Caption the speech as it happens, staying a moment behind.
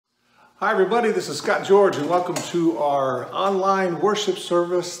Hi everybody, this is Scott George and welcome to our online worship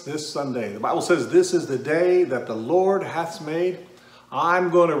service this Sunday. The Bible says this is the day that the Lord hath made.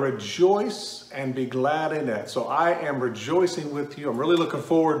 I'm going to rejoice and be glad in it. So I am rejoicing with you. I'm really looking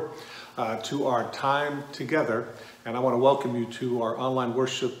forward to our time together, and I want to welcome you to our online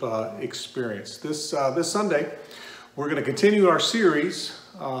worship experience. This Sunday, we're going to continue our series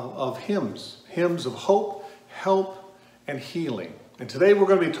of hymns of hope, help, and healing. And today we're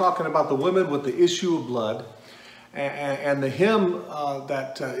going to be talking about the women with the issue of blood and the hymn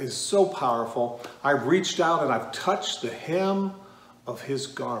that is so powerful. I've reached out and I've touched the hem of his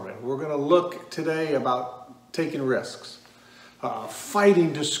garment. We're going to look today about taking risks,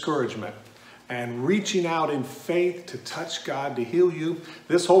 fighting discouragement, and reaching out in faith to touch God to heal you.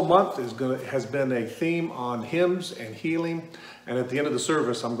 This whole month has been a theme on hymns and healing. And at the end of the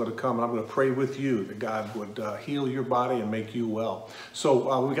service, I'm going to come and I'm going to pray with you that God would heal your body and make you well.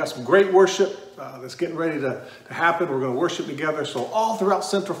 So we got some great worship that's getting ready to happen. We're going to worship together. So all throughout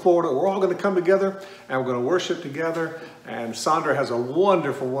Central Florida, we're all going to come together and we're going to worship together. And Sandra has a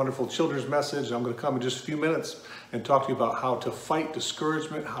wonderful, wonderful children's message. I'm going to come in just a few minutes and talk to you about how to fight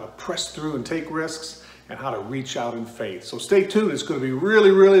discouragement, how to press through and take risks, and how to reach out in faith. So stay tuned. It's going to be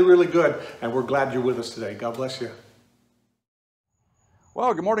really, really, really good. And we're glad you're with us today. God bless you.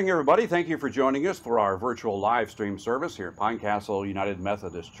 Well, good morning, everybody. Thank you for joining us for our virtual live stream service here at Pinecastle United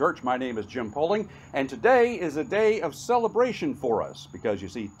Methodist Church. My name is Jim Poling, and today is a day of celebration for us because, you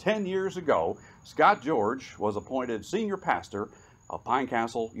see, 10 years ago, Scott George was appointed senior pastor of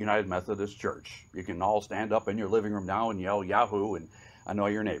Pinecastle United Methodist Church. You can all stand up in your living room now and yell Yahoo and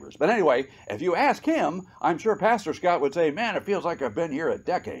annoy your neighbors. But anyway, if you ask him, I'm sure Pastor Scott would say, man, it feels like I've been here a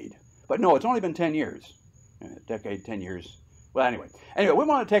decade. But no, it's only been 10 years. A decade, 10 years. Well, anyway, we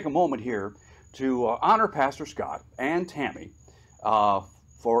want to take a moment here to honor Pastor Scott and Tammy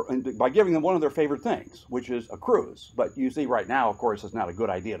by giving them one of their favorite things, which is a cruise. But you see right now, of course, it's not a good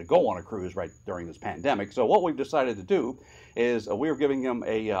idea to go on a cruise right during this pandemic. So what we've decided to do is we're giving them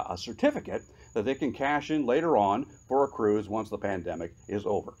a certificate that they can cash in later on for a cruise once the pandemic is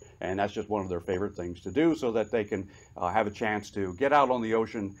over. And that's just one of their favorite things to do so that they can have a chance to get out on the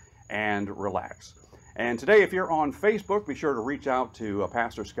ocean and relax. And today, if you're on Facebook, be sure to reach out to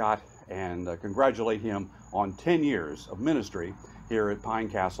Pastor Scott and congratulate him on 10 years of ministry here at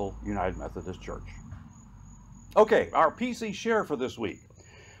Pinecastle United Methodist Church. Okay, our PC share for this week.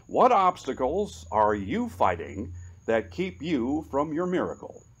 What obstacles are you fighting that keep you from your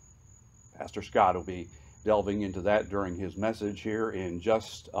miracle? Pastor Scott will be delving into that during his message here in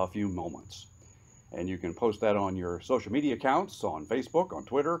just a few moments. And you can post that on your social media accounts, on Facebook, on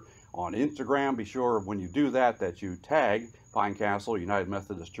Twitter, on Instagram. Be sure when you do that you tag Pinecastle United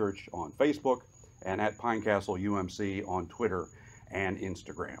Methodist Church on Facebook and at Pinecastle UMC on Twitter and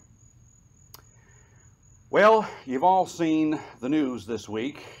Instagram. Well, you've all seen the news this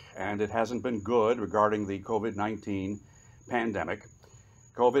week, and it hasn't been good regarding the COVID-19 pandemic.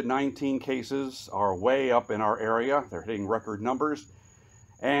 COVID-19 cases are way up in our area. They're hitting record numbers.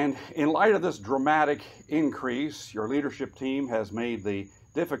 And in light of this dramatic increase, your leadership team has made the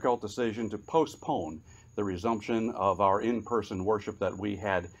difficult decision to postpone the resumption of our in-person worship that we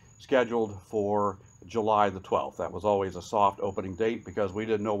had scheduled for July the 12th. That was always a soft opening date because we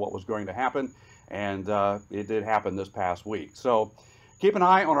didn't know what was going to happen, and it did happen this past week. So keep an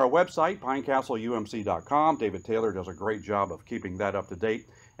eye on our website, pinecastleumc.com. David Taylor does a great job of keeping that up to date.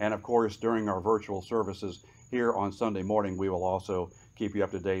 And of course, during our virtual services here on Sunday morning, we will also keep you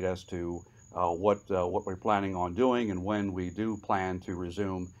up to date as to what we're planning on doing and when we do plan to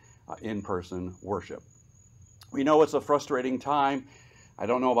resume in-person worship. We know it's a frustrating time. I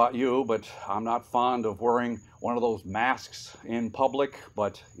don't know about you, but I'm not fond of wearing one of those masks in public,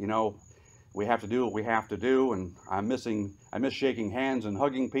 but you know, we have to do what we have to do, and I miss shaking hands and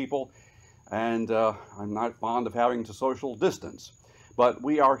hugging people, and I'm not fond of having to social distance. But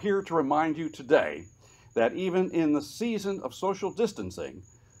we are here to remind you today that even in the season of social distancing,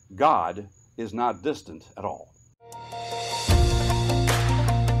 God is not distant at all.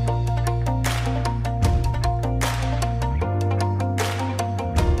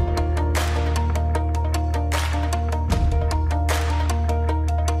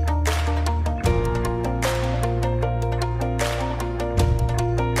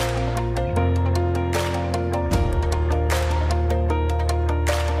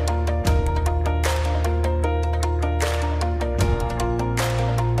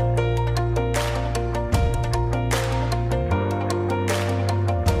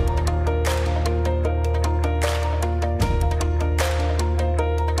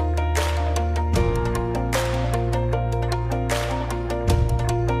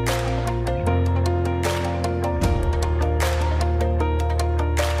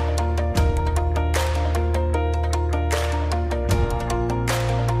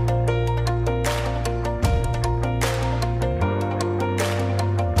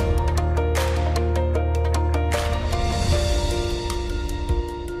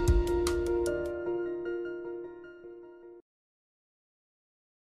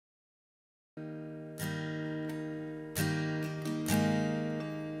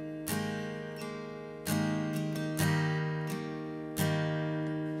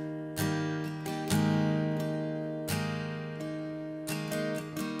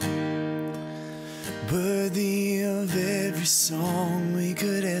 worthy of every song we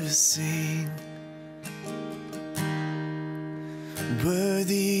could ever sing,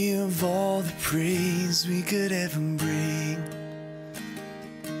 worthy of all the praise we could ever bring,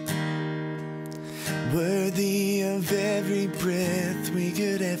 worthy of every breath we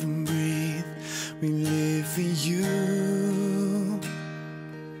could ever breathe. We live for you.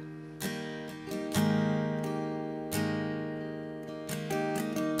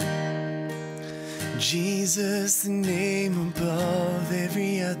 Jesus, the name above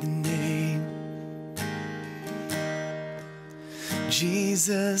every other name.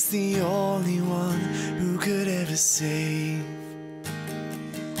 Jesus, the only one who could ever save.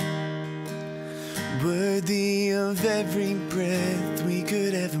 Worthy of every breath we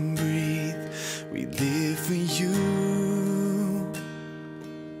could ever breathe. We live for you.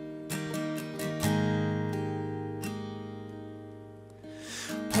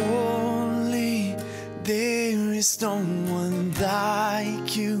 Holy, there is no one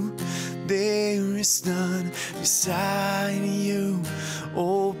like you. There is none beside you.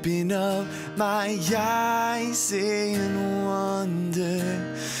 Open up my eyes in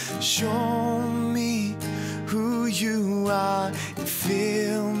wonder. Show me who you are and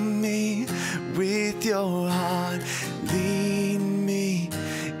fill me with your heart. Lead me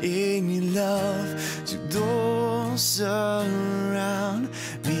in your love to those around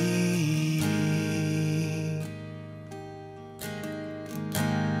me.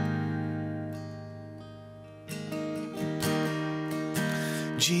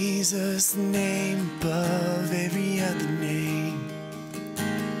 Jesus, the name above every other name.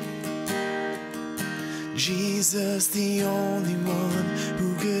 Jesus, the only one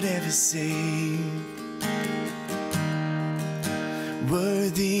who could ever save.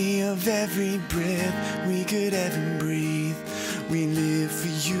 Worthy of every breath we could ever breathe. We live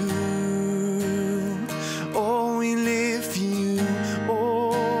for you. Oh, we live for you.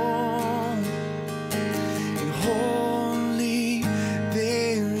 Oh, and holy,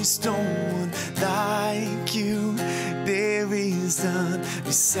 there is no one like you. There is none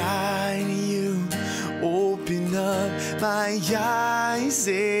beside you. Open up my eyes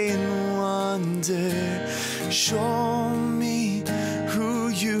in wonder. Show me who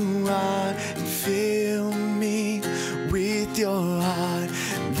you are and fill me with your heart.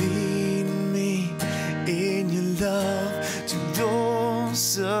 Lead me in your love to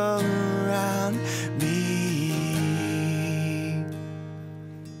those around me.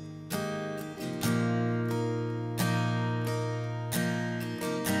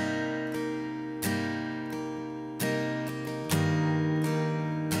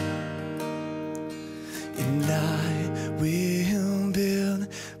 And I will build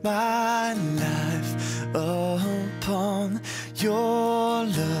my life upon your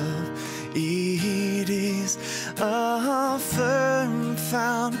love. It is a firm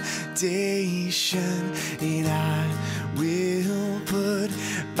foundation, and I will put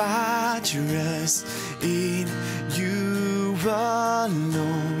my trust in you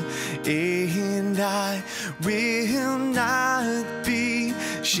alone. And I will not be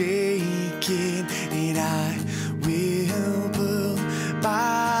shaken, and I will build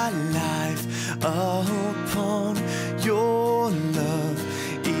my life upon your love.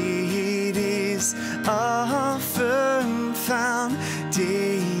 It is a firm foundation,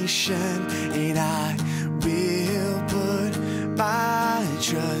 and I will put my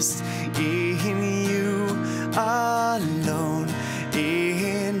trust in you alone.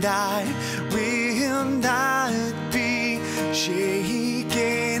 And I will not be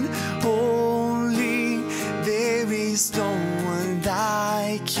shaken. Holy, there is no one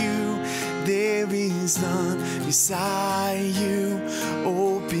like you. There is none beside you.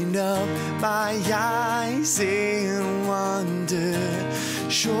 Open up my eyes in wonder.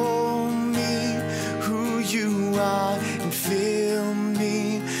 Show me who you are and fill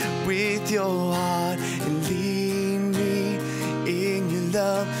me with your heart, and lead me in your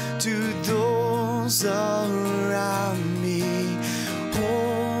love to those around me.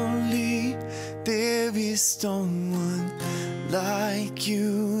 Holy, there is no one like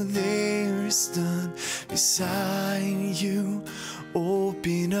you. There is none beside you.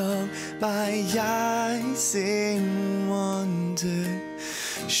 Open up my eyes in wonder.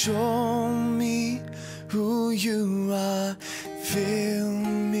 Show me who you are. Fill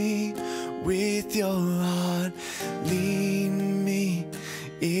me with your heart. Lead me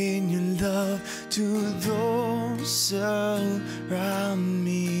in your love to those around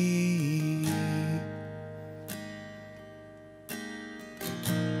me.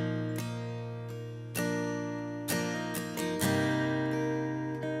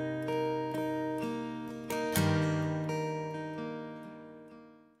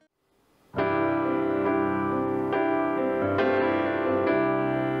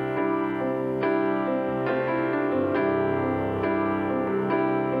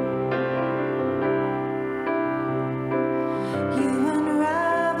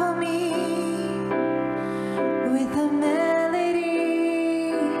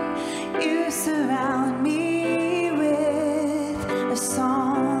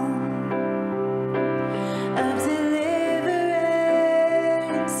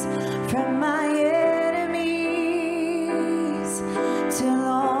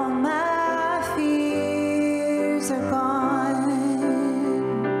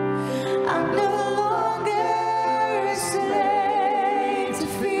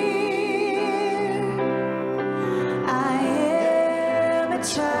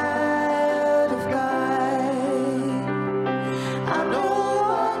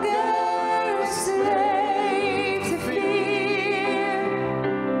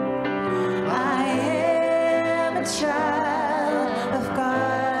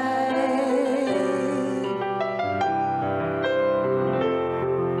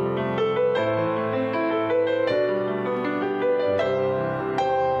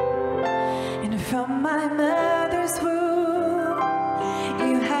 From my mother's womb,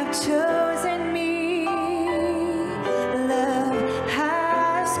 you have chosen me. Love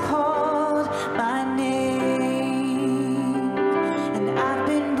has called my name, and I've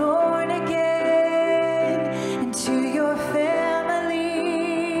been born again into your family.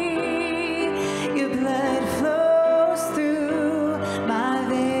 Your blood flows through my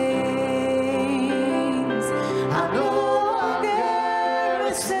veins. I'm no longer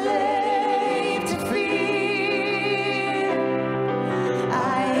a slave to fear.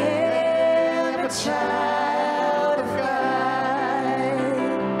 I am a child of God.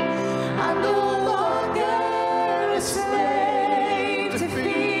 I'm no longer a slave to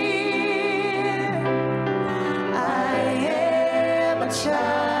fear. I am a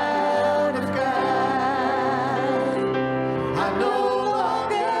child of God. I'm no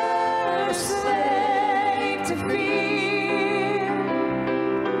longer a slave to fear.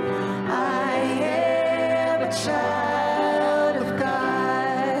 I am a child of God.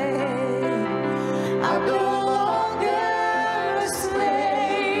 I'm no longer a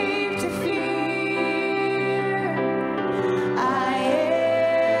slave to fear. I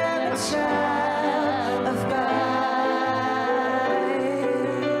am a child of God.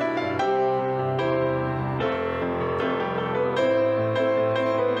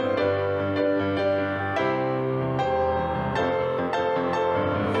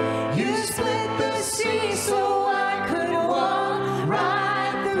 You split the sea so I could walk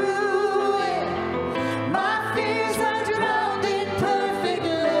right through it. My fears are drowned in perfect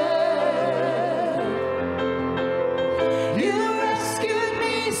love. You rescued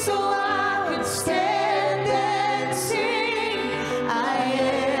me so I could stand and sing. I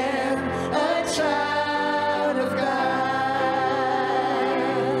am a child of God.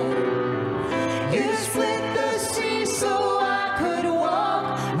 You split the sea so I could walk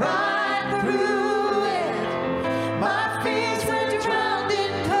right through it. My fears were drowned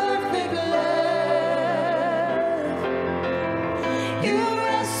in perfect love. You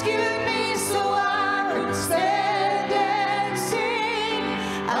rescued me so I could stand and sing.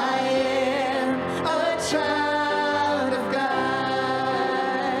 I am a child of God.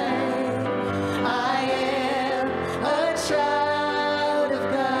 I am a child of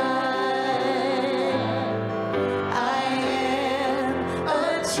God. I am a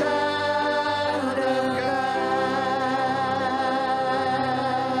child of God.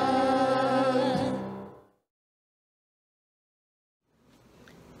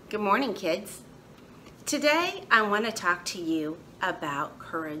 Good morning, kids. Today, I want to talk to you about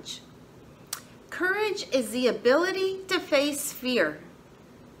courage. Courage is the ability to face fear,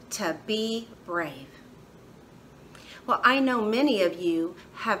 to be brave. Well, I know many of you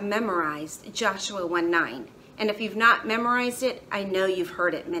have memorized Joshua 1:9, and if you've not memorized it, I know you've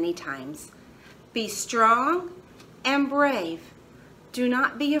heard it many times. Be strong and brave. Do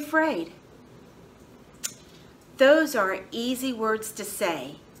not be afraid. Those are easy words to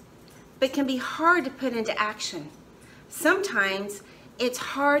say, but can be hard to put into action. Sometimes it's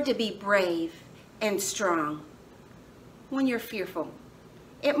hard to be brave and strong when you're fearful.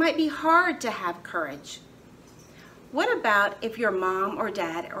 It might be hard to have courage. What about if your mom or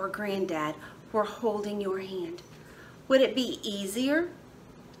dad or granddad were holding your hand? Would it be easier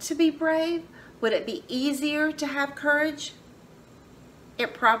to be brave? Would it be easier to have courage?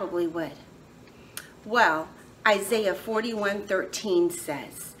 It probably would. Well, Isaiah 41:13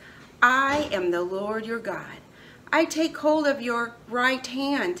 says, I am the Lord your God. I take hold of your right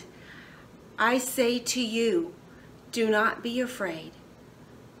hand. I say to you, do not be afraid.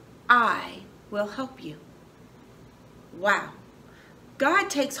 I will help you. Wow. God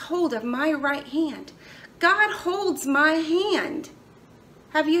takes hold of my right hand. God holds my hand.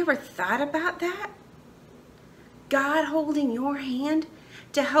 Have you ever thought about that? God holding your hand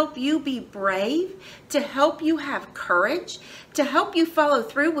to help you be brave, to help you have courage, to help you follow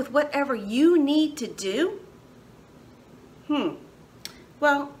through with whatever you need to do?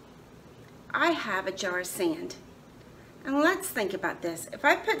 Well, I have a jar of sand. And let's think about this. If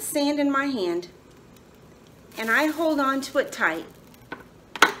I put sand in my hand and I hold on to it tight,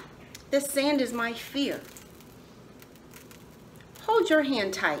 this sand is my fear. Hold your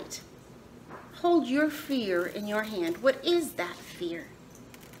hand tight. Hold your fear in your hand. What is that fear?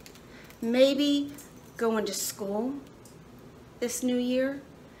 Maybe going to school this new year.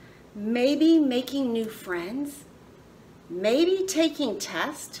 Maybe making new friends. Maybe taking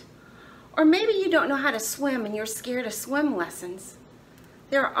tests. Or maybe you don't know how to swim and you're scared of swim lessons.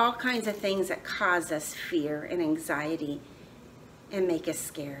 There are all kinds of things that cause us fear and anxiety and make us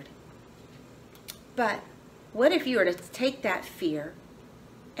scared. But what if you were to take that fear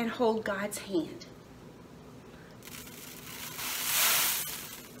and hold God's hand.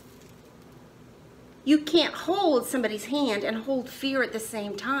 You can't hold somebody's hand and hold fear at the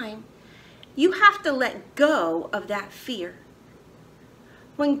same time. You have to let go of that fear.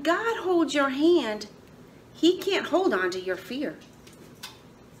 When God holds your hand, He can't hold on to your fear.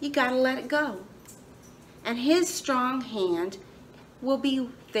 You got to let it go. And His strong hand will be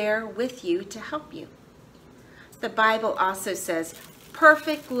there with you to help you. The Bible also says,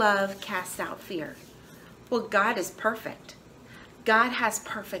 perfect love casts out fear. Well, God is perfect. God has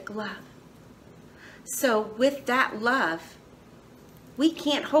perfect love. So with that love, we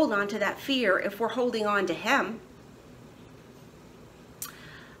can't hold on to that fear if we're holding on to Him.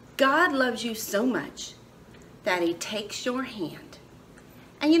 God loves you so much that He takes your hand.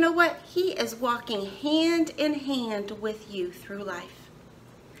 And you know what? He is walking hand in hand with you through life.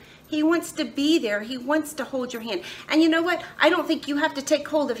 He wants to be there. He wants to hold your hand. And you know what? I don't think you have to take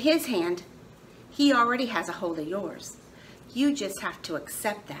hold of His hand. He already has a hold of yours. You just have to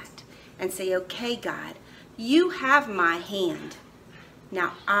accept that and say, okay, God, you have my hand.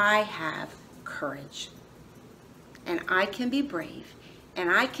 Now I have courage. And I can be brave. And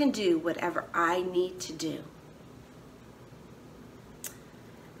I can do whatever I need to do.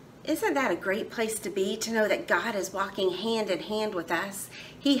 Isn't that a great place to be, to know that God is walking hand in hand with us?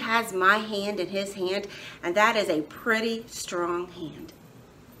 He has my hand in His hand, and that is a pretty strong hand.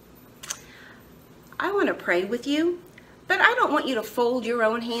 I want to pray with you, but I don't want you to fold your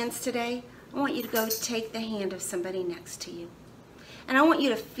own hands today. I want you to go take the hand of somebody next to you. And I want you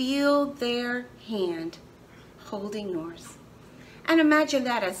to feel their hand holding yours. And imagine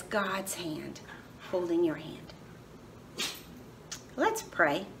that as God's hand holding your hand. Let's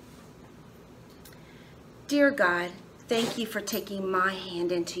pray. Dear God, thank you for taking my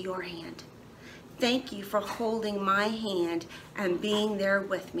hand into your hand. Thank you for holding my hand and being there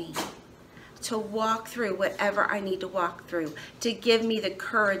with me to walk through whatever I need to walk through, to give me the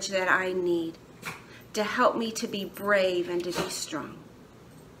courage that I need, to help me to be brave and to be strong.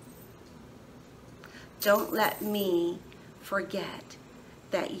 Don't let me forget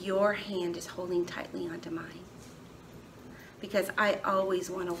that your hand is holding tightly onto mine, because I always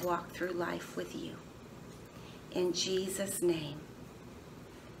want to walk through life with you. In Jesus' name,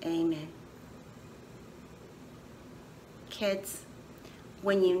 amen. Kids,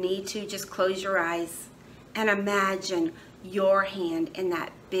 when you need to, just close your eyes and imagine your hand in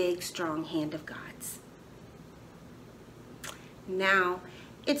that big, strong hand of God's. Now,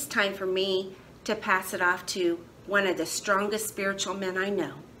 it's time for me to pass it off to one of the strongest spiritual men I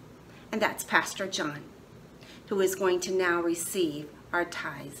know, and that's Pastor John, who is going to now receive our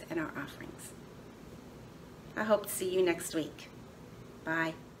tithes and our offerings. I hope to see you next week.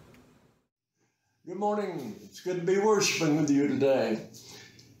 Bye. Good morning. It's good to be worshiping with you today.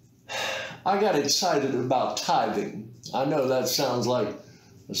 I got excited about tithing. I know that sounds like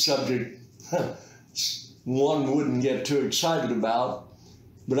a subject one wouldn't get too excited about,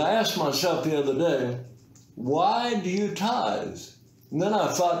 but I asked myself the other day, why do you tithe? And then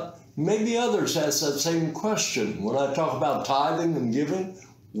I thought, maybe others ask that same question. When I talk about tithing and giving,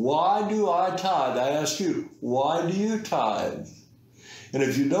 why do I tithe? I ask you, why do you tithe? And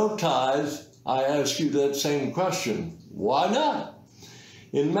if you don't tithe, I ask you that same question, why not?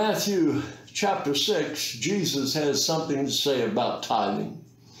 In Matthew chapter 6, Jesus has something to say about tithing.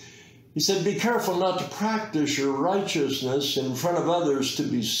 He said, be careful not to practice your righteousness in front of others to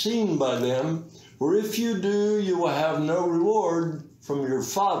be seen by them, for if you do, you will have no reward from your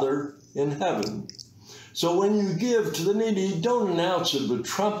Father in heaven. So when you give to the needy, don't announce it with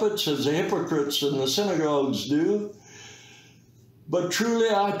trumpets as the hypocrites in the synagogues do. But truly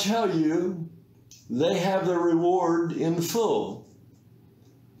I tell you, they have their reward in full.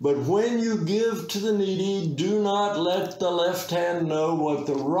 But when you give to the needy, do not let the left hand know what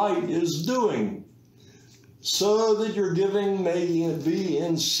the right is doing, so that your giving may be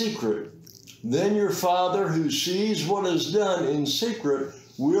in secret. Then your Father who sees what is done in secret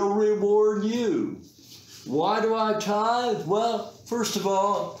will reward you. Why do I tithe? Well, first of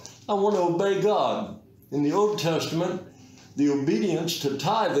all, I want to obey God. In the Old Testament, the obedience to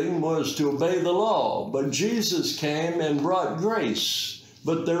tithing was to obey the law, but Jesus came and brought grace.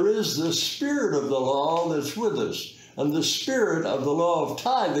 But there is the spirit of the law that's with us, and the spirit of the law of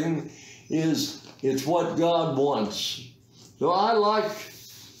tithing it's what God wants. So I like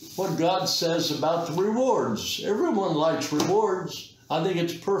what God says about the rewards. Everyone likes rewards. I think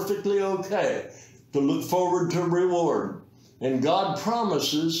it's perfectly okay to look forward to a reward. And God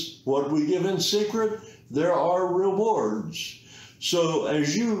promises what we give in secret, there are rewards. So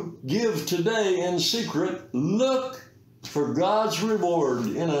as you give today in secret, look for God's reward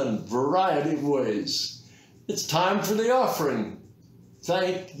in a variety of ways. It's time for the offering.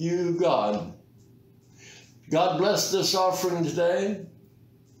 Thank you, God. God bless this offering today.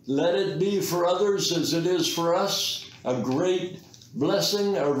 Let it be for others as it is for us, a great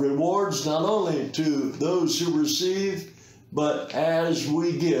blessing, a rewards not only to those who receive, but as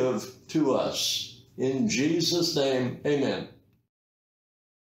we give to us. In Jesus' name, amen.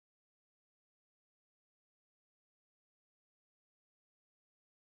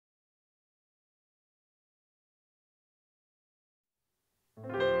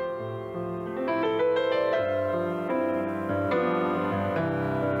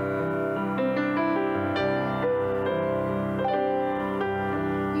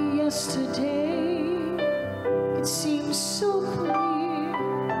 Yesterday, it seems so clear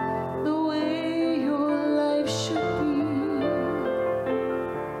the way your life should be,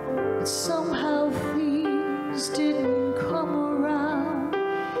 but somehow things didn't come around.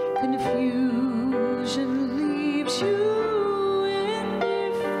 Confusion leaves you in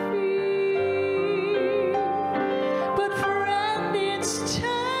defeat. But friend, it's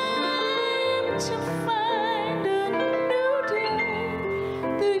time to find a new day,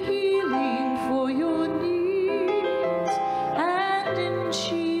 the healing for your needs, and in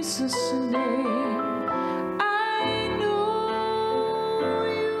Jesus' name, I know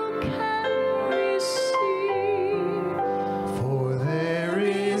you can receive. For there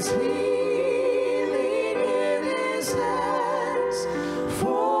is healing in His hands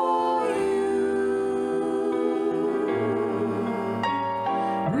for you.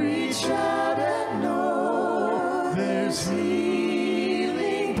 Reach out and know there's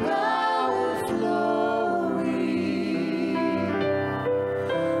healing power flowing.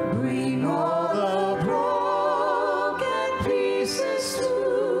 Bring all the broken pieces to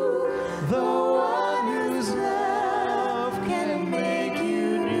the one whose love can make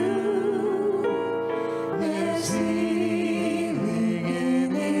you new. There's healing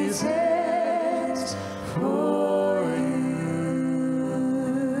in His hands for you.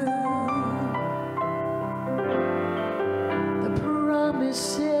 The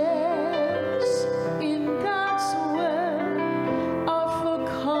promises in God's word are for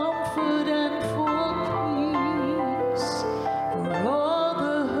comfort and for peace. For all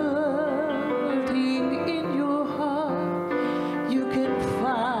the hurting in your heart, you can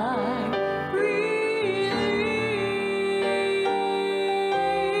find relief.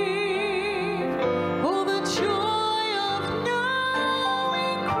 Oh, the joy of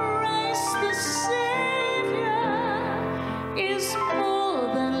knowing Christ the Savior is more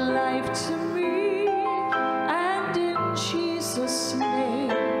than life to me. And in Jesus'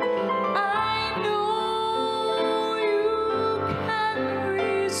 name, I know you can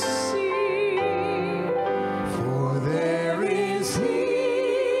receive. For there is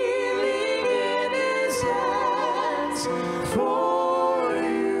healing in His hands for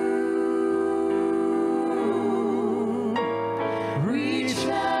you. Reach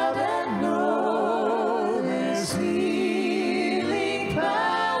out and know there's healing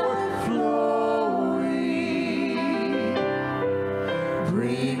power flowing.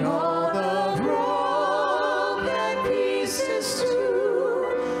 Bring all the broken pieces to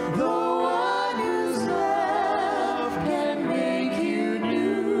the one whose love can make you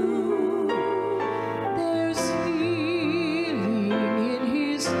new. There's healing in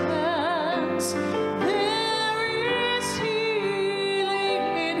His hands. There is healing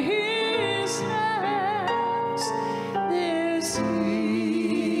in His hands. There's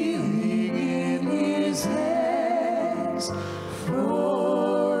healing in His hands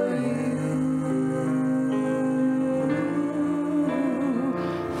for you.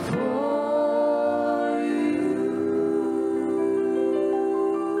 For you.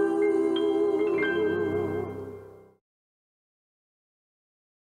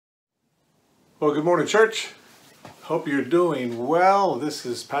 Well, good morning, church. Hope you're doing well. This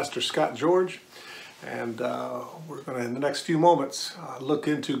is Pastor Scott George, and we're going to, in the next few moments, look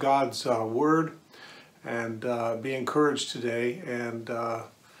into God's Word and be encouraged today. And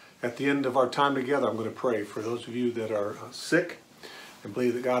at the end of our time together, I'm going to pray for those of you that are sick and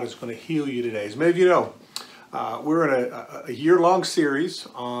believe that God is going to heal you today. As many of you know, we're in a year-long series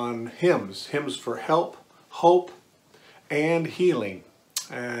on hymns for help, hope, and healing.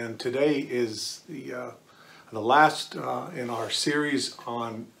 And today is the last in our series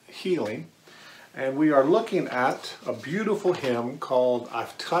on healing. And we are looking at a beautiful hymn called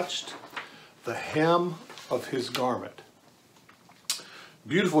 "I've Touched the Hem of His Garment."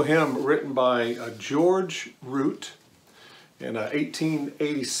 Beautiful hymn written by George Root in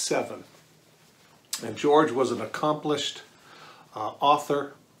 1887. And George was an accomplished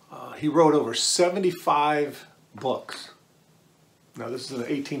author. He wrote over 75 books. Now, this is in the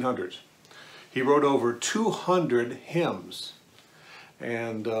 1800s. He wrote over 200 hymns.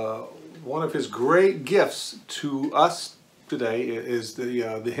 And one of his great gifts to us today is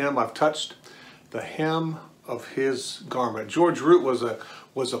the hymn, I've touched the hem of his garment. George Root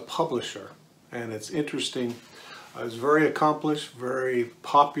was a publisher, and it's interesting. He's very accomplished, very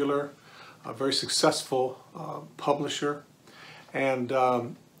popular, a very successful publisher. And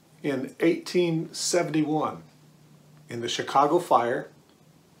in 1871, in the Chicago fire,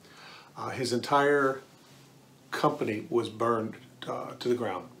 his entire company was burned to the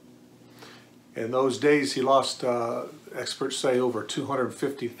ground. In those days, he lost, experts say, over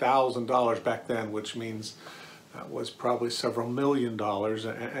 $250,000 back then, which means that was probably several $1,000,000.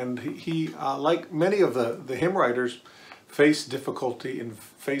 And he like many of the hymn writers, faced difficulty and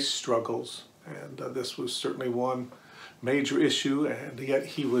faced struggles. And this was certainly one major issue, and yet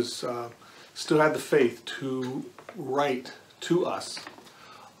he was still had the faith to write to us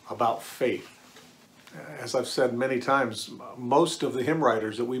about faith. As I've said many times, most of the hymn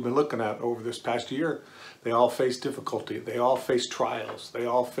writers that we've been looking at over this past year, they all faced difficulty, they all faced trials, they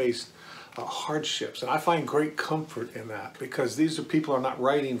all faced hardships, and I find great comfort in that, because these are people who are not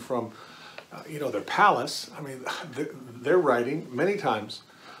writing from their palace. I mean, they're writing many times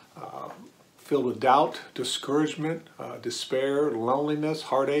filled with doubt, discouragement, despair, loneliness,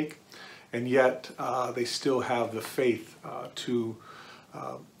 heartache, and yet they still have the faith to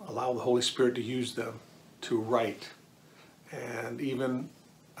allow the Holy Spirit to use them to write. And even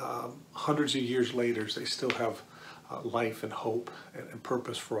hundreds of years later, they still have life and hope and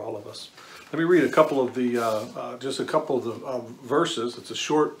purpose for all of us. Let me read a couple of the, just a couple of the verses. It's a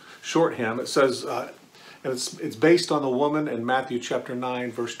short hymn. It says, and it's based on the woman in Matthew chapter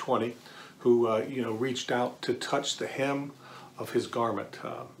 9, verse 20, who reached out to touch the hem of his garment.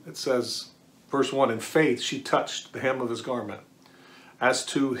 It says, verse 1, in faith she touched the hem of his garment. As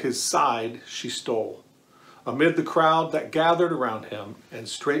to his side she stole, amid the crowd that gathered around him, and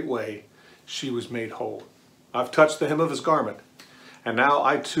straightway she was made whole. I've touched the hem of his garment, and now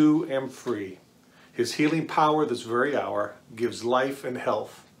I too am free. His healing power this very hour gives life and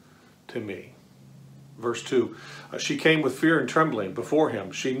health to me. Verse 2, she came with fear and trembling before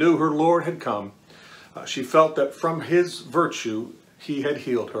him. She knew her Lord had come. She felt that from his virtue he had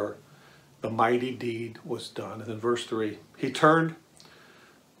healed her. The mighty deed was done. And then verse 3, he turned,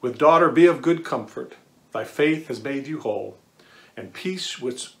 with daughter, be of good comfort. Thy faith has made you whole, and peace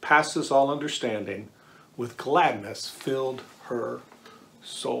which passes all understanding with gladness filled her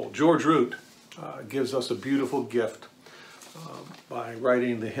soul. George Root gives us a beautiful gift by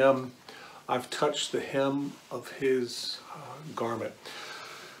writing the hymn, I've touched the hem of his garment.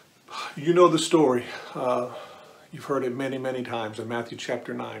 You know the story. You've heard it many, many times in Matthew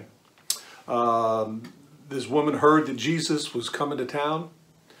chapter 9. This woman heard that Jesus was coming to town.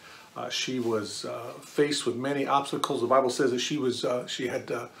 She was faced with many obstacles. The Bible says that she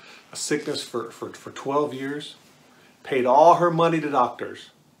had a sickness for 12 years, paid all her money to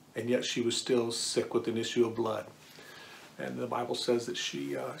doctors, and yet she was still sick with an issue of blood. And the Bible says that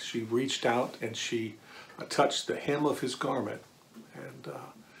she reached out and she touched the hem of his garment, and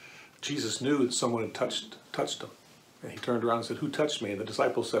Jesus knew that someone had touched him. And he turned around and said, who touched me? And the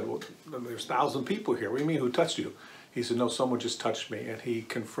disciples said, well, there's 1,000 people here. What do you mean, who touched you? He said, no, someone just touched me. And he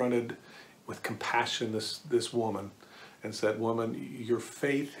confronted with compassion this woman and said, woman, your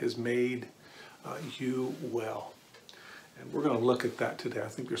faith has made you well. And we're going to look at that today. I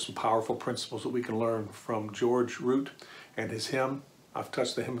think there's some powerful principles that we can learn from George Root and his hymn, I've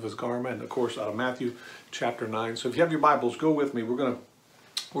touched the hem of his garment, and of course out of Matthew chapter 9. So if you have your Bibles, go with me. We're going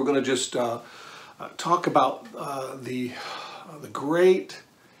to just talk about the great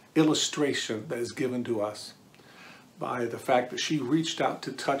illustration that is given to us by the fact that she reached out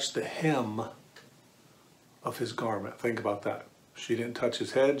to touch the hem of his garment. Think about that. She didn't touch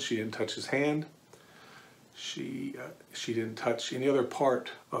his head. She didn't touch his hand. She didn't touch any other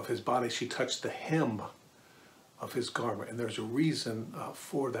part of his body. She touched the hem of his garment. And there's a reason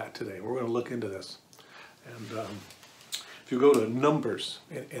for that today. We're going to look into this. And if you go to Numbers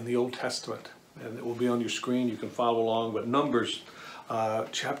in the Old Testament, and it will be on your screen, you can follow along, but Numbers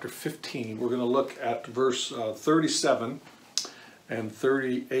chapter 15, we're going to look at verse 37 and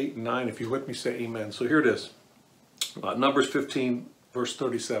 38 and 9. If you're with me, say amen. So here it is. Numbers 15, verse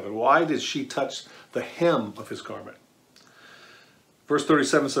 37. Why did she touch the hem of his garment? Verse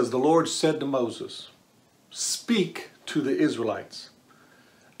 37 says, the Lord said to Moses, speak to the Israelites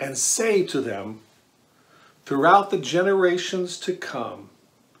and say to them, throughout the generations to come,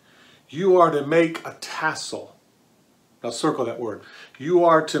 You are to make a tassel. Now circle that word. You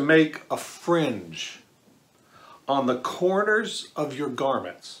are to make a fringe on the corners of your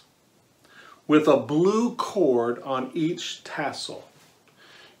garments with a blue cord on each tassel.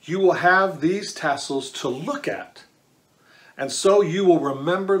 You will have these tassels to look at, and so you will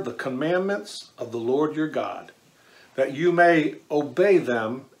remember the commandments of the Lord your God, that you may obey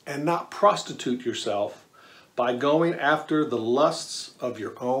them and not prostitute yourself by going after the lusts of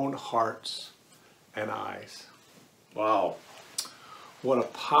your own hearts and eyes. Wow. What a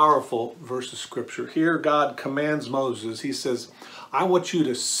powerful verse of scripture. Here God commands Moses. He says, I want you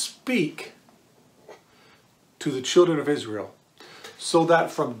to speak to the children of Israel so that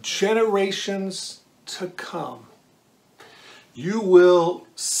from generations to come, you will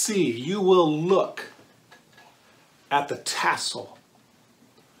see, you will look at the tassel,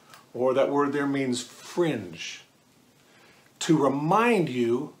 or that word there means fringe, to remind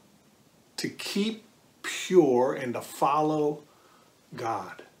you to keep pure and to follow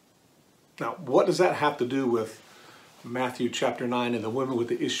God. Now, what does that have to do with Matthew chapter 9 and the woman with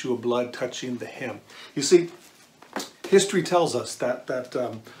the issue of blood touching the hem? You see, history tells us that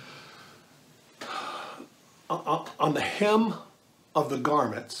on the hem of the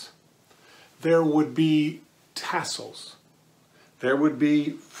garments, there would be tassels. There would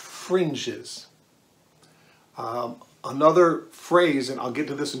be fringes. Another phrase, and I'll get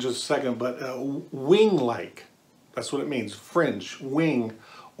to this in just a second, but wing-like. That's what it means, fringe, wing,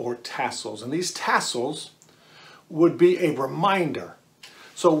 or tassels. And these tassels would be a reminder.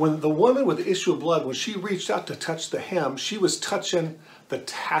 So when the woman with the issue of blood, when she reached out to touch the hem, she was touching the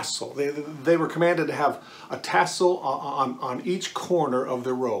tassel. They were commanded to have a tassel on each corner of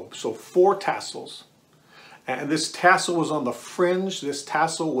their robe. So 4 tassels. And this tassel was on the fringe. This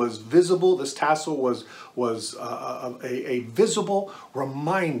tassel was visible. This tassel was a visible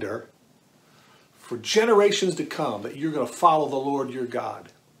reminder for generations to come that you're going to follow the Lord your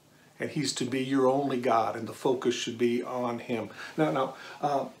God. And he's to be your only God, and the focus should be on him. Now,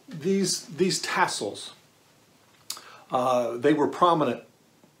 these tassels, they were prominent,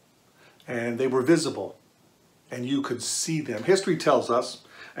 and they were visible, and you could see them. History tells us,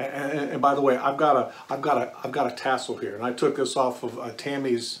 and by the way, I've got a tassel here, and I took this off of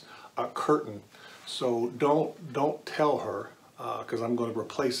Tammy's curtain. So don't tell her, because I'm going to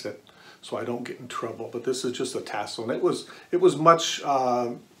replace it, so I don't get in trouble. But this is just a tassel, and it was much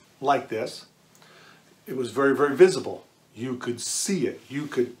like this. It was very, very visible. You could see it. You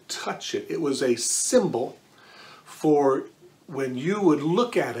could touch it. It was a symbol for when you would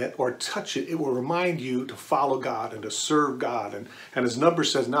look at it or touch it, it will remind you to follow God and to serve God. And as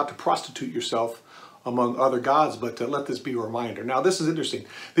Numbers says, not to prostitute yourself among other gods, but to let this be a reminder. Now, this is interesting.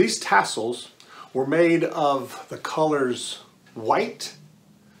 These tassels were made of the colors white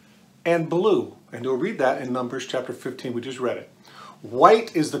and blue. And you'll read that in Numbers chapter 15. We just read it.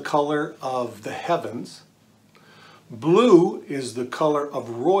 White is the color of the heavens. Blue is the color of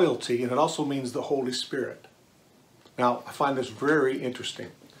royalty, and it also means the Holy Spirit. Now, I find this very interesting.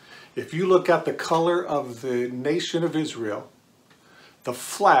 If you look at the color of the nation of Israel, the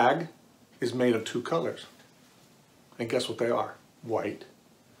flag is made of 2 colors. And guess what they are? White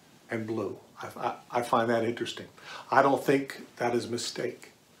and blue. I find that interesting. I don't think that is a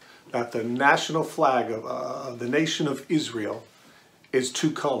mistake. That the national flag of the nation of Israel is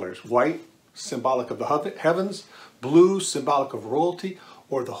 2 colors. White, symbolic of the heavens. Blue, symbolic of royalty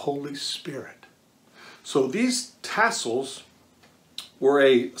or the Holy Spirit. So these tassels were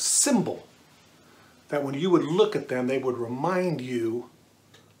a symbol that when you would look at them, they would remind you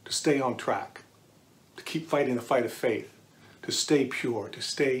to stay on track, to keep fighting the fight of faith, to stay pure, to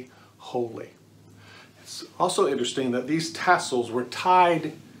stay holy. It's also interesting that these tassels were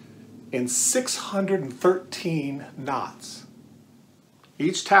tied in 613 knots.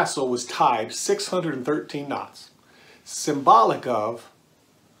 Each tassel was tied 613 knots, symbolic of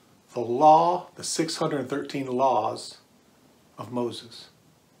the law, the 613 laws of Moses.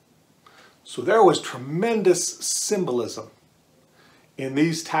 So there was tremendous symbolism in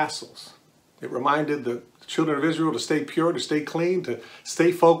these tassels. It reminded the children of Israel to stay pure, to stay clean, to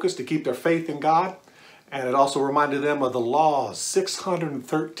stay focused, to keep their faith in God. And it also reminded them of the laws,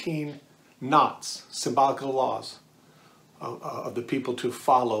 613 knots, symbolic laws of the people to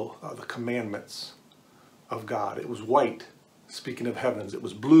follow the commandments of God. It was white, speaking of heavens. It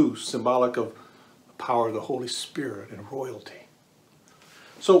was blue, symbolic of the power of the Holy Spirit and royalty.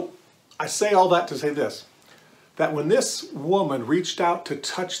 So I say all that to say this, that when this woman reached out to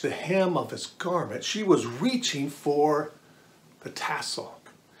touch the hem of his garment, she was reaching for the tassel.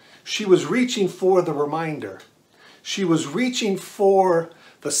 She was reaching for the reminder. She was reaching for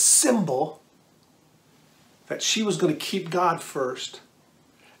the symbol that she was going to keep God first,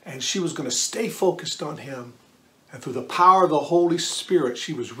 and she was going to stay focused on him. And through the power of the Holy Spirit,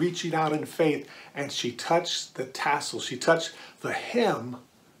 she was reaching out in faith, and she touched the tassel. She touched the hem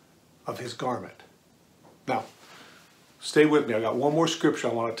of his garment. Now, stay with me. I got one more scripture.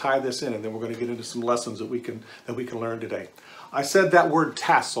 I want to tie this in, and then we're going to get into some lessons that we can learn today. I said that word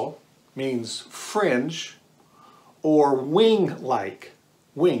tassel means fringe or wing-like.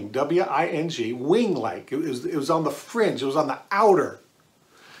 Wing, W-I-N-G, wing-like. It was on the fringe. It was on the outer.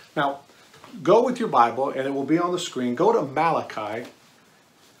 Now, go with your Bible, and it will be on the screen. Go to Malachi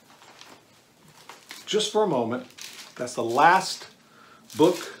just for a moment. That's the last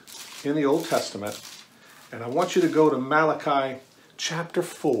book in the Old Testament. And I want you to go to Malachi chapter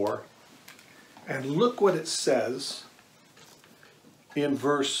 4 and look what it says in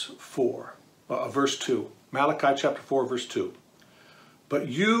verse 2. Malachi chapter 4, verse 2. But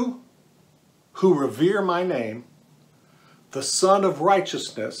you who revere my name, the Son of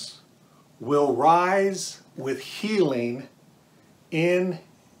Righteousness, will rise with healing in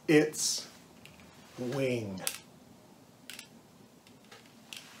its wing.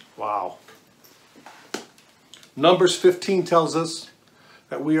 Wow. Numbers 15 tells us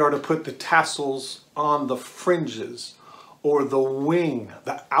that we are to put the tassels on the fringes or the wing,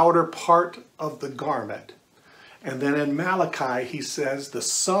 the outer part of the garment. And then in Malachi, he says, the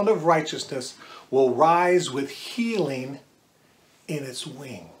Son of Righteousness will rise with healing in its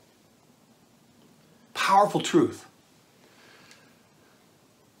wing. Powerful truth.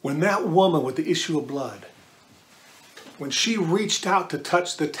 When that woman with the issue of blood, when she reached out to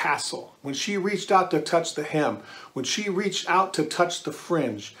touch the tassel, when she reached out to touch the hem, when she reached out to touch the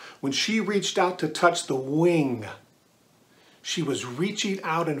fringe, when she reached out to touch the wing, she was reaching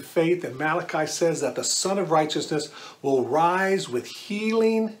out in faith, and Malachi says that the Son of Righteousness will rise with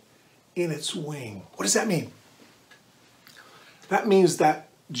healing in its wing. What does that mean? That means that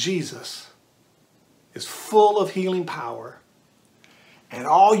Jesus is full of healing power, and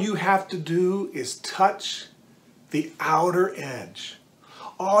all you have to do is touch the outer edge.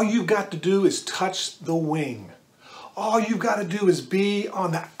 All you've got to do is touch the wing. All you've got to do is be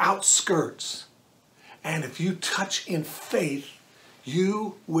on the outskirts. And if you touch in faith,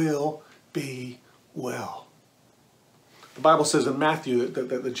 you will be well. The Bible says in Matthew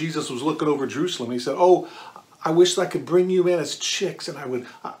that Jesus was looking over Jerusalem. He said, oh, I wish I could bring you in as chicks, and I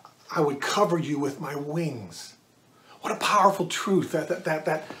would cover you with my wings. What a powerful truth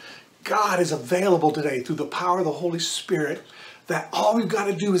that God is available today through the power of the Holy Spirit, that all we've got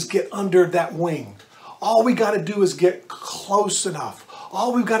to do is get under that wing. All we got to do is get close enough.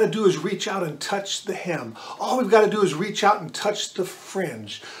 All we've got to do is reach out and touch the hem. All we've got to do is reach out and touch the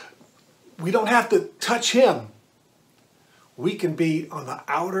fringe. We don't have to touch him. We can be on the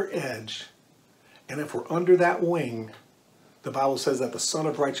outer edge. And if we're under that wing, the Bible says that the Son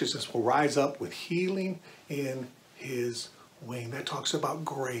of Righteousness will rise up with healing in his wing. That talks about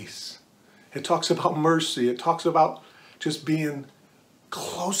grace. It talks about mercy. It talks about just being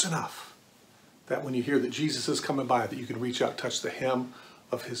close enough that when you hear that Jesus is coming by, that you can reach out, touch the hem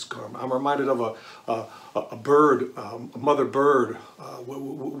of his garment. I'm reminded of a bird, a mother bird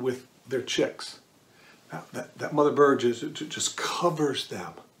with their chicks. That mother bird just covers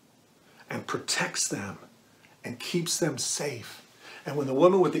them and protects them and keeps them safe. And when the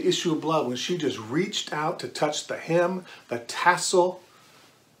woman with the issue of blood, when she just reached out to touch the hem, the tassel,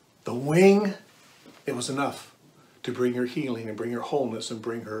 the wing, it was enough to bring her healing and bring her wholeness and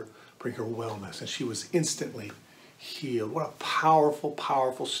bring her wellness. And she was instantly healed. What a powerful,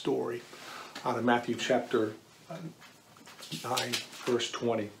 powerful story out of Matthew chapter 9, verse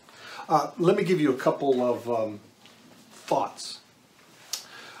 20. Let me give you a couple of thoughts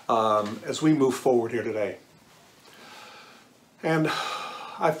as we move forward here today. And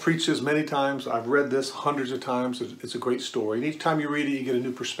I've preached this many times. I've read this hundreds of times. It's a great story. And each time you read it, you get a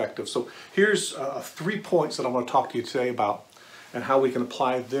new perspective. So here's 3 points that I want to talk to you today about and how we can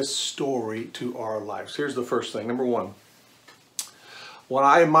apply this story to our lives. Here's the first thing. Number one, what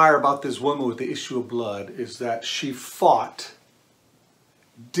I admire about this woman with the issue of blood is that she fought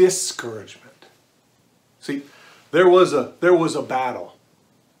discouragement. See, there was a battle.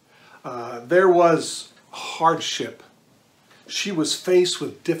 There was hardship. She was faced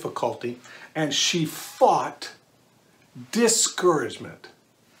with difficulty, and she fought discouragement.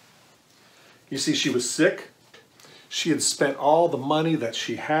 You see, she was sick. She had spent all the money that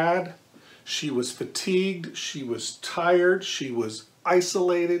she had. She was fatigued. She was tired. She was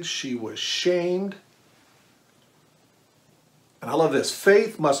isolated. She was shamed. And I love this.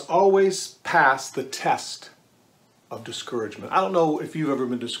 Faith must always pass the test of discouragement. I don't know if you've ever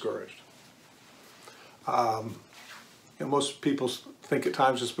been discouraged. Most people think at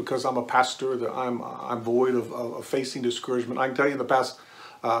times just because I'm a pastor that I'm void of facing discouragement. I can tell you in the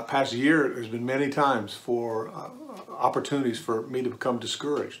past year, there's been many times for opportunities for me to become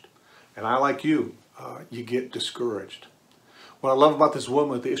discouraged. And I, like you, you get discouraged. What I love about this woman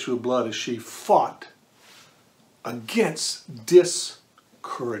with the issue of blood is she fought against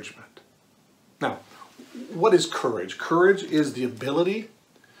discouragement. Now, what is courage? Courage is the ability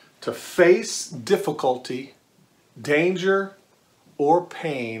to face difficulty, danger, or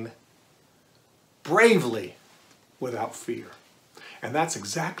pain bravely without fear. And that's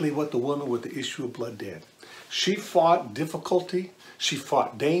exactly what the woman with the issue of blood did. She fought difficulty, she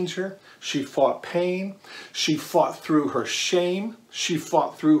fought danger, she fought pain, she fought through her shame, she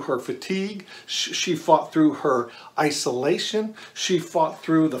fought through her fatigue, she fought through her isolation, she fought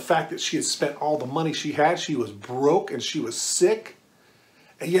through the fact that she had spent all the money she had, she was broke and she was sick,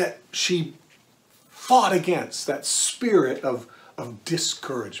 and yet she fought against that spirit of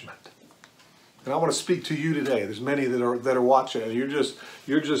discouragement. And I want to speak to you today. There's many that are watching, and you're just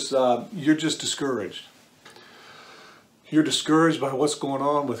discouraged. You're discouraged by what's going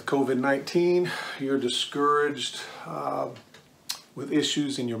on with COVID-19. You're discouraged with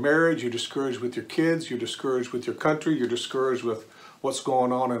issues in your marriage. You're discouraged with your kids. You're discouraged with your country. You're discouraged with what's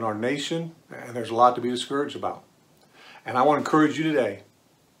going on in our nation. And there's a lot to be discouraged about. And I want to encourage you today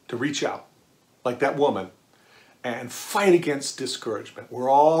to reach out like that woman and fight against discouragement. We're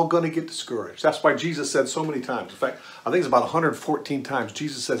all going to get discouraged. That's why Jesus said so many times. In fact, I think it's about 114 times.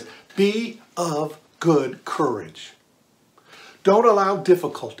 Jesus says, be of good courage. Don't allow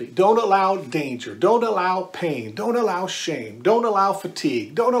difficulty. Don't allow danger. Don't allow pain. Don't allow shame. Don't allow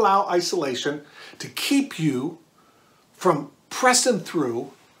fatigue. Don't allow isolation to keep you from pressing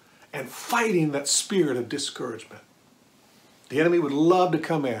through and fighting that spirit of discouragement. The enemy would love to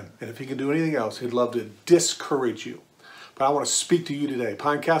come in, and if he can do anything else, he'd love to discourage you. But I want to speak to you today.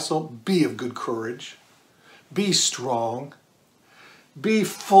 Pine Castle, be of good courage. Be strong. Be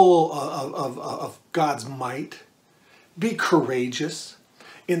full of God's might. Be courageous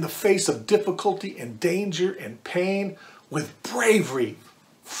in the face of difficulty and danger and pain. With bravery,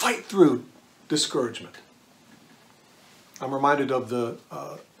 fight through discouragement. I'm reminded of the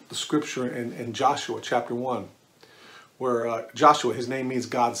scripture in Joshua chapter 1, where Joshua, his name means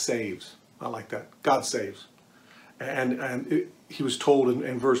God saves. I like that. God saves. And he was told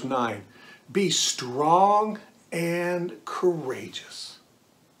in verse 9, be strong and courageous.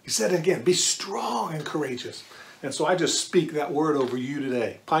 He said it again, be strong and courageous. And so I just speak that word over you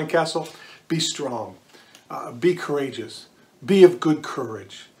today. Pine Castle, be strong, be courageous, be of good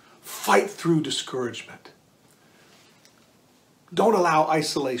courage, fight through discouragement. Don't allow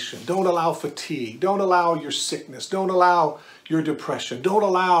isolation, don't allow fatigue, don't allow your sickness, don't allow your depression, don't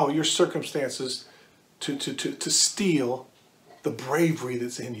allow your circumstances to steal the bravery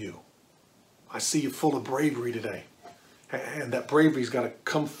that's in you. I see you full of bravery today. And that bravery's got to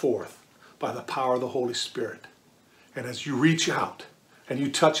come forth by the power of the Holy Spirit. And as you reach out and you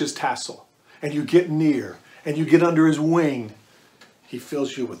touch his tassel and you get near and you get under his wing, he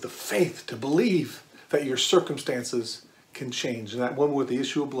fills you with the faith to believe that your circumstances can change. And that woman with the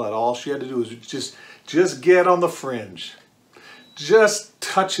issue of blood, all she had to do was just get on the fringe. Just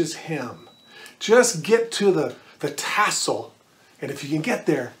touch his hem. Just get to the tassel. And if you can get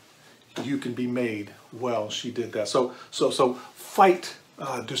there, you can be made well. She did that. So fight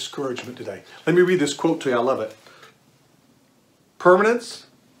discouragement today. Let me read this quote to you. I love it. Permanence,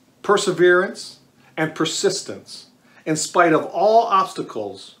 perseverance, and persistence, in spite of all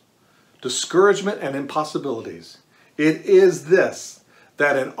obstacles, discouragement, and impossibilities. It is this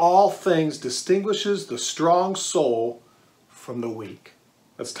that in all things distinguishes the strong soul from the weak.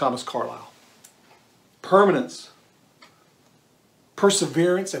 That's Thomas Carlyle. Permanence,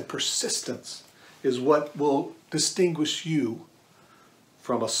 perseverance, and persistence is what will distinguish you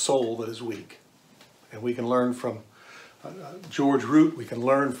from a soul that is weak. And we can learn from George Root, we can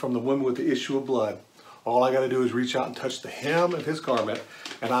learn from the woman with the issue of blood. All I got to do is reach out and touch the hem of his garment,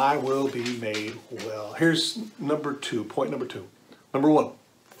 and I will be made well. Here's number two, point number two. Number one,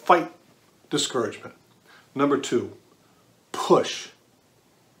 fight discouragement. Number two, push.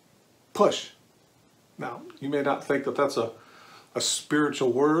 Push. Now, you may not think that that's a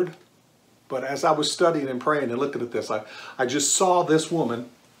spiritual word, but as I was studying and praying and looking at this, I just saw this woman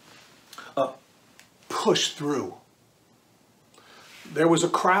push through. There was a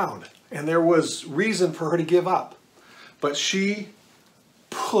crowd, and there was reason for her to give up, but she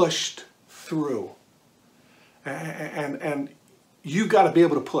pushed through. And you got to be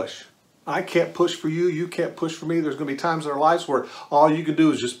able to push. I can't push for you. You can't push for me. There's going to be times in our lives where all you can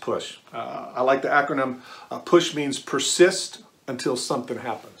do is just push. I like the acronym. PUSH means persist until something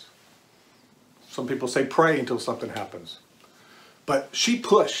happens. Some people say pray until something happens. But she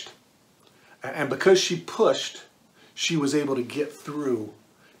pushed. And because she pushed, she was able to get through,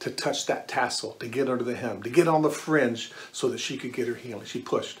 to touch that tassel, to get under the hem, to get on the fringe so that she could get her healing. She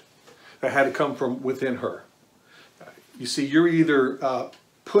pushed. That had to come from within her. You see, you're either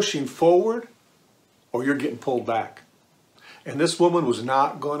pushing forward or you're getting pulled back. And this woman was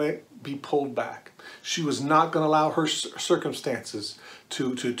not going to be pulled back. She was not going to allow her circumstances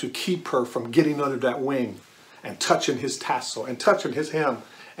to keep her from getting under that wing and touching his tassel and touching his hem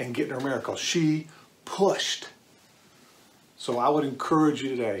and getting her miracle. She pushed. So I would encourage you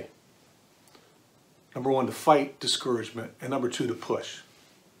today, number one, to fight discouragement, and number two, to push.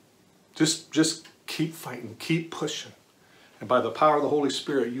 Just keep fighting, keep pushing. And by the power of the Holy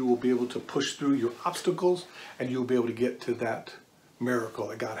Spirit, you will be able to push through your obstacles and you'll be able to get to that miracle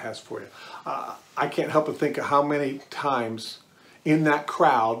that God has for you. I can't help but think of how many times in that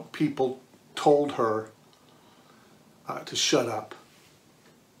crowd people told her to shut up,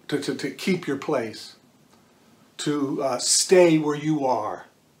 to keep your place, to stay where you are,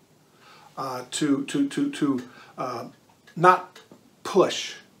 to not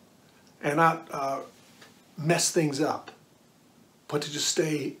push and not mess things up, but to just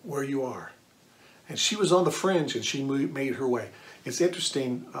stay where you are. And she was on the fringe and she made her way. It's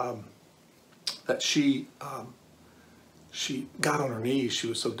interesting that she got on her knees. She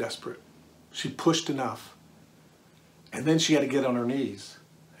was so desperate. She pushed enough. And then she had to get on her knees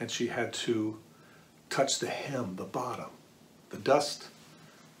and she had to touch the hem, the bottom, the dust,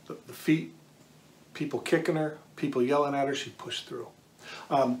 the feet, people kicking her, people yelling at her. She pushed through.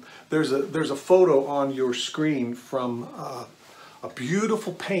 There's a photo on your screen from a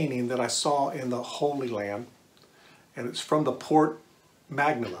beautiful painting that I saw in the Holy Land, and it's from the Port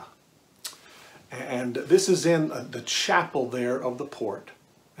Magdala. And this is in the chapel there of the port.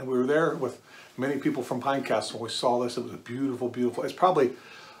 And we were there with many people from Pinecastle. We saw this. It was a beautiful, beautiful. It's probably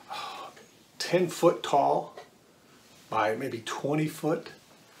 10 foot tall by maybe 20 foot.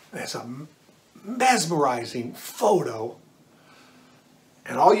 And it's a mesmerizing photo.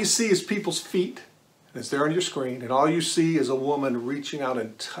 And all you see is people's feet. And it's there on your screen. And all you see is a woman reaching out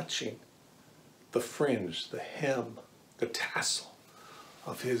and touching the fringe, the hem, the tassel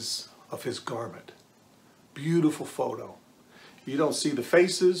of his garment. Beautiful photo. You don't see the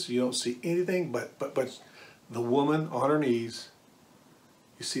faces, you don't see anything, but the woman on her knees.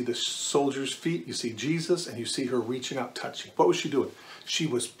 You see the soldier's feet, you see Jesus, and you see her reaching out, touching. What was she doing? She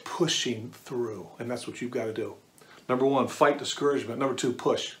was pushing through, and that's what you've got to do. Number one, fight discouragement. Number two,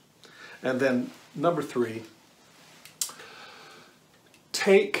 push. And then number three,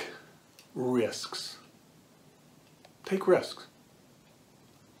 take risks. Take risks.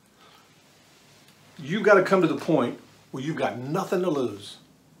 You've got to come to the point where you've got nothing to lose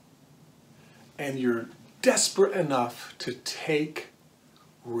and you're desperate enough to take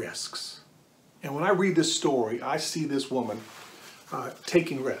risks. And when I read this story, I see this woman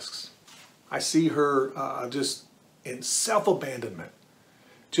taking risks. I see her just in self-abandonment,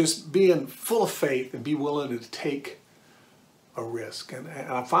 just being full of faith and be willing to take a risk. And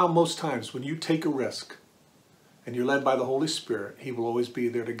I found most times when you take a risk and you're led by the Holy Spirit, He will always be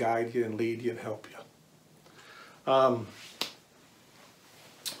there to guide you and lead you and help you. Let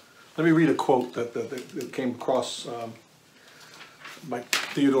me read a quote that came across by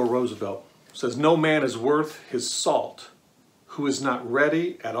Theodore Roosevelt. It says, "No man is worth his salt who is not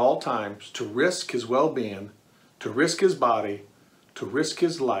ready at all times to risk his well-being, to risk his body, to risk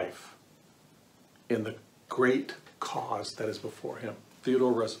his life in the great cause that is before him."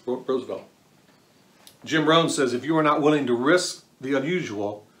 Theodore Roosevelt. Jim Rohn says, "If you are not willing to risk the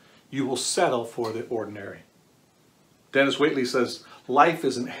unusual, you will settle for the ordinary." Dennis Waitley says, "Life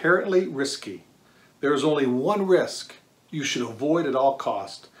is inherently risky. There is only one risk you should avoid at all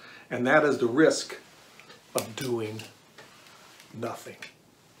costs, and that is the risk of doing nothing."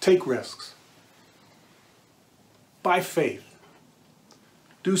 Take risks. By faith,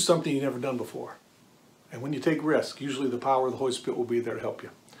 do something you've never done before. And when you take risks, usually the power of the Holy Spirit will be there to help you.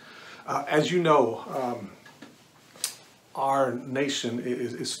 As you know, our nation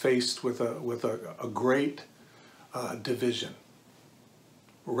is faced with a great division,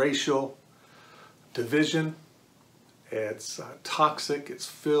 racial division. It's toxic, it's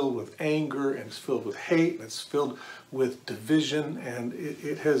filled with anger, and it's filled with hate, and it's filled with division, and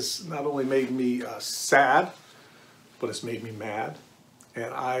it has not only made me sad, but it's made me mad.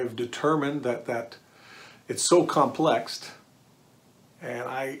 And I've determined that it's so complex, and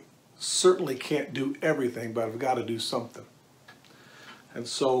I certainly can't do everything, but I've got to do something. And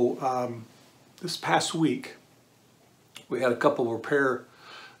so this past week, we had a couple of repair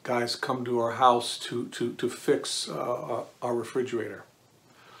guys come to our house to fix our refrigerator.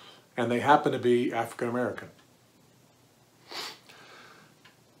 And they happen to be African American.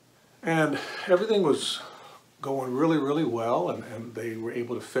 And everything was going really, really well, and they were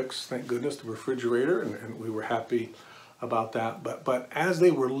able to fix, thank goodness, the refrigerator, and we were happy about that. But as they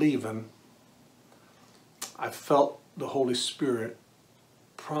were leaving, I felt the Holy Spirit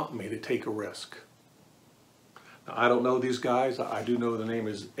prompt me to take a risk. Now, I don't know these guys. I do know the name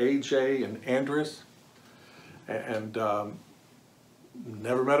is AJ and Andres, and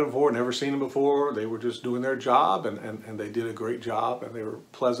never met them before, never seen them before. They were just doing their job, and they did a great job, and they were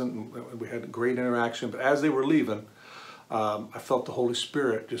pleasant, and we had a great interaction. But as they were leaving, I felt the Holy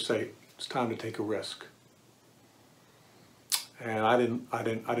Spirit just say, it's time to take a risk. And I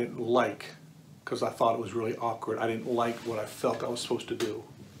didn't like, because I thought it was really awkward, I didn't like what I felt I was supposed to do.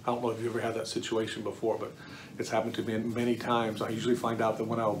 I don't know if you ever had that situation before, but it's happened to me many times. I usually find out that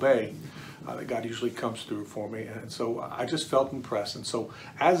when I obey, that God usually comes through for me. And so I just felt impressed. And so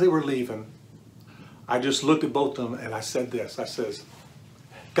as they were leaving, I just looked at both of them and I said this. I says,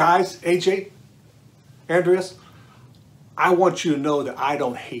 guys, AJ, Andreas, I want you to know that I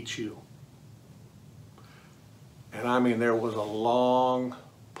don't hate you. And I mean, there was a long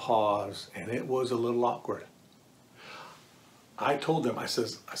pause, and it was a little awkward. I told them, I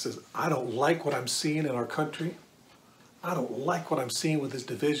says, I don't like what I'm seeing in our country. I don't like what I'm seeing with this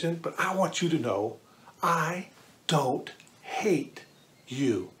division, but I want you to know I don't hate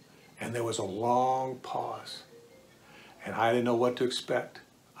you. And there was a long pause, and I didn't know what to expect.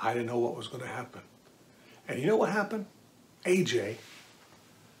 I didn't know what was going to happen. And you know what happened? AJ,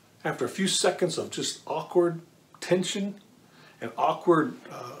 after a few seconds of just awkward tension and awkward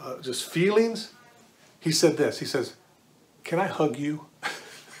just feelings, he said this. He says, can I hug you?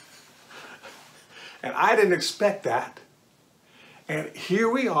 And I didn't expect that. And here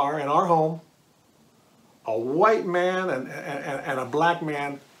we are in our home, a white man and a black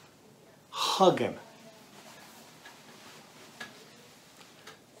man hugging.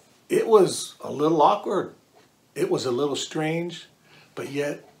 It was a little awkward. It was a little strange, but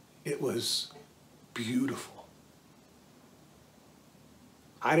yet it was beautiful.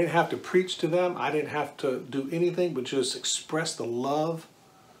 I didn't have to preach to them. I didn't have to do anything but just express the love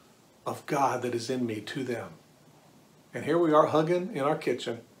of God that is in me to them. And here we are hugging in our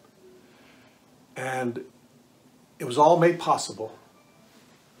kitchen. And it was all made possible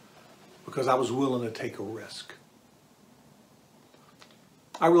because I was willing to take a risk.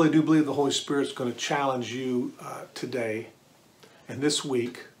 I really do believe the Holy Spirit's going to challenge you today and this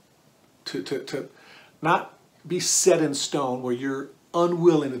week to not be set in stone where you're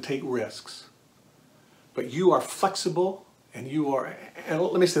unwilling to take risks, but you are flexible, and you are, and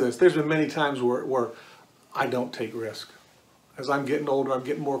let me say this, there's been many times where I don't take risks. As I'm getting older, I'm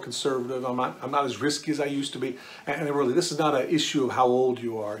getting more conservative. I'm not as risky as I used to be. And really, this is not an issue of how old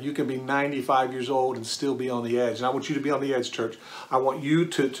you are. You can be 95 years old and still be on the edge. And I want you to be on the edge, church. I want you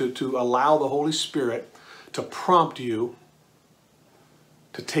to allow the Holy Spirit to prompt you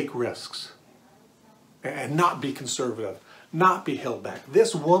to take risks and not be conservative, not be held back.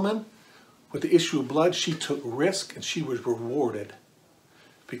 This woman with the issue of blood, she took risk and she was rewarded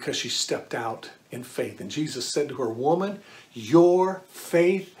because she stepped out in faith. And Jesus said to her, woman, your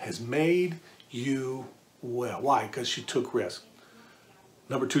faith has made you well. Why? Because she took risk.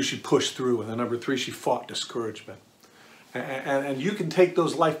 Number two, she pushed through. And then number three, she fought discouragement. And you can take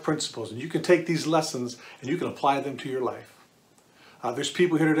those life principles and you can take these lessons and you can apply them to your life. There's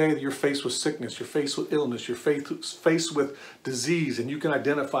people here today that you're faced with sickness, you're faced with illness, you're faced with disease, and you can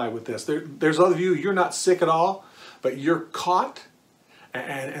identify with this. There's other of you, you're not sick at all, but you're caught,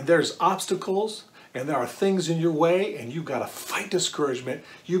 and there's obstacles, and there are things in your way, and you've got to fight discouragement,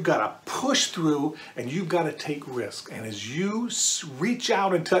 you've got to push through, and you've got to take risk. And as you reach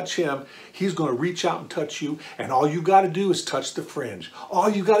out and touch him, he's going to reach out and touch you, and all you got to do is touch the fringe. All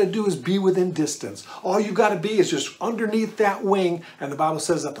you got to do is be within distance. All you got to be is just underneath that wing, and the Bible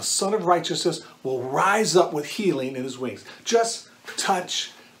says that the Son of Righteousness will rise up with healing in his wings. Just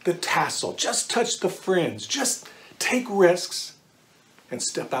touch the tassel. Just touch the fringe. Just take risks and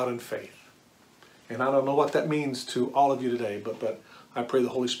step out in faith. And I don't know what that means to all of you today, but I pray the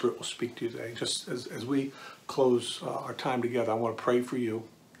Holy Spirit will speak to you today. Just as we close our time together, I want to pray for you.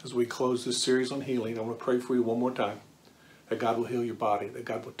 As we close this series on healing, I want to pray for you one more time, that God will heal your body, that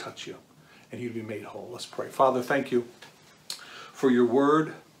God will touch you, and you'll be made whole. Let's pray. Father, thank you for your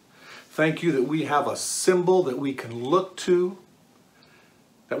word. Thank you that we have a symbol that we can look to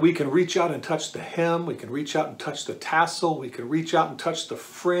that we can reach out and touch the hem, we can reach out and touch the tassel, we can reach out and touch the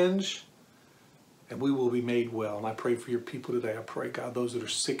fringe, and we will be made well. And I pray for your people today. I pray, God, those that are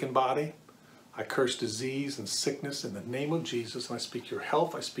sick in body, I curse disease and sickness in the name of Jesus, and I speak your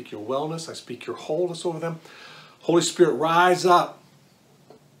health, I speak your wellness, I speak your wholeness over them. Holy Spirit, rise up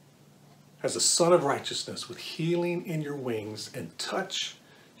as a Son of Righteousness with healing in your wings and touch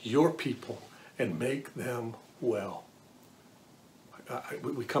your people and make them well.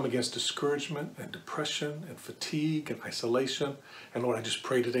 We come against discouragement and depression and fatigue and isolation. And Lord, I just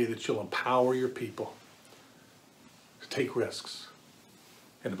pray today that you'll empower your people to take risks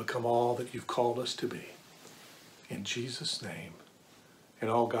and to become all that you've called us to be. In Jesus' name. And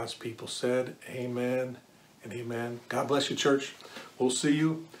all God's people said, amen and amen. God bless you, church. We'll see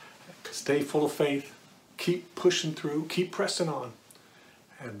you. Stay full of faith. Keep pushing through. Keep pressing on.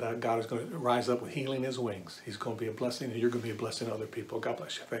 And God is going to rise up with healing in his wings. He's going to be a blessing, and you're going to be a blessing to other people. God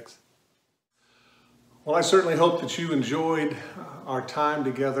bless you. Thanks. Well, I certainly hope that you enjoyed our time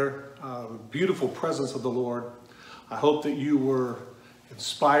together. Beautiful presence of the Lord. I hope that you were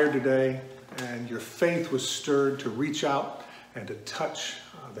inspired today and your faith was stirred to reach out and to touch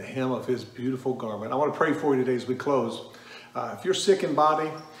the hem of his beautiful garment. I want to pray for you today as we close. If you're sick in body,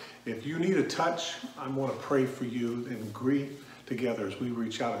 if you need a touch, I want to pray for you and agree together as we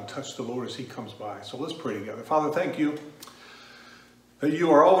reach out and touch the Lord as he comes by. So let's pray together. Father, thank you that you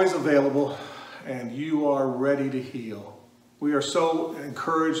are always available and you are ready to heal. We are so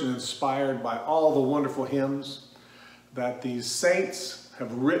encouraged and inspired by all the wonderful hymns that these saints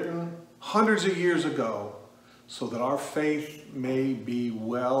have written hundreds of years ago so that our faith may be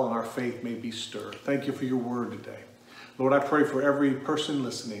well and our faith may be stirred. Thank you for your word today. Lord, I pray for every person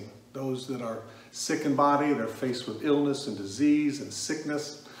listening, those that are sick in body, they're faced with illness and disease and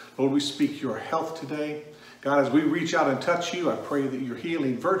sickness. Lord, we speak your health today. God, as we reach out and touch you, I pray that your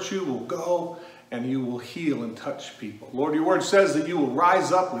healing virtue will go and you will heal and touch people. Lord, your word says that you will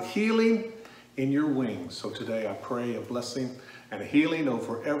rise up with healing in your wings. So today I pray a blessing and a healing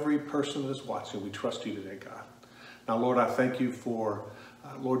over every person that is watching. We trust you today, God. Now, Lord, I thank you for,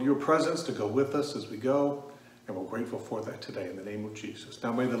 Lord, your presence to go with us as we go. And we're grateful for that today in the name of Jesus.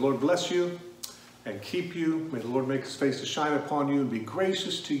 Now may the Lord bless you and keep you. May the Lord make his face to shine upon you and be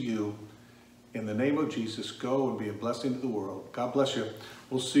gracious to you. In the name of Jesus, go and be a blessing to the world. God bless you.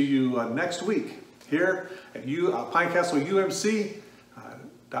 We'll see you next week here at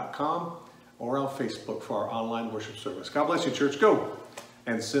PinecastleUMC.com or on Facebook for our online worship service. God bless you, church. Go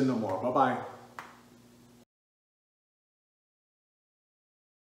and sin no more. Bye-bye.